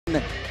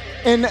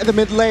in the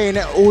mid lane,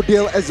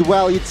 Odil as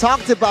well. You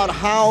talked about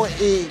how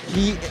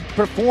he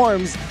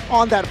performs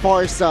on that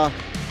Farsa.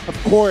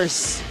 Of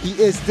course, he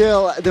is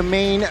still the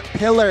main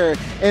pillar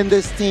in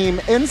this team,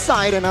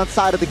 inside and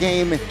outside of the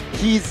game.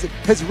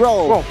 His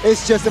role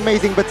is just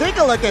amazing. But take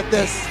a look at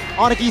this.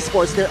 Onic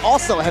Esports, they're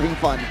also having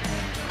fun.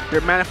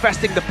 They're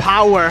manifesting the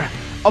power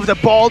of the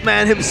bald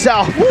man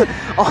himself.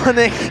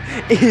 Onic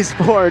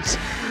Esports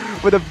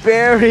with a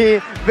very,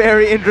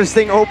 very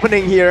interesting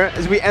opening here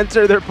as we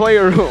enter their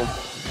player room.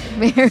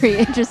 Very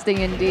interesting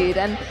indeed.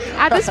 And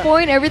at this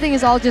point, everything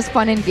is all just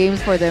fun and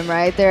games for them,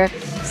 right? They're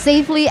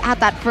safely at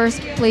that first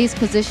place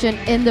position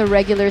in the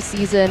regular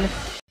season.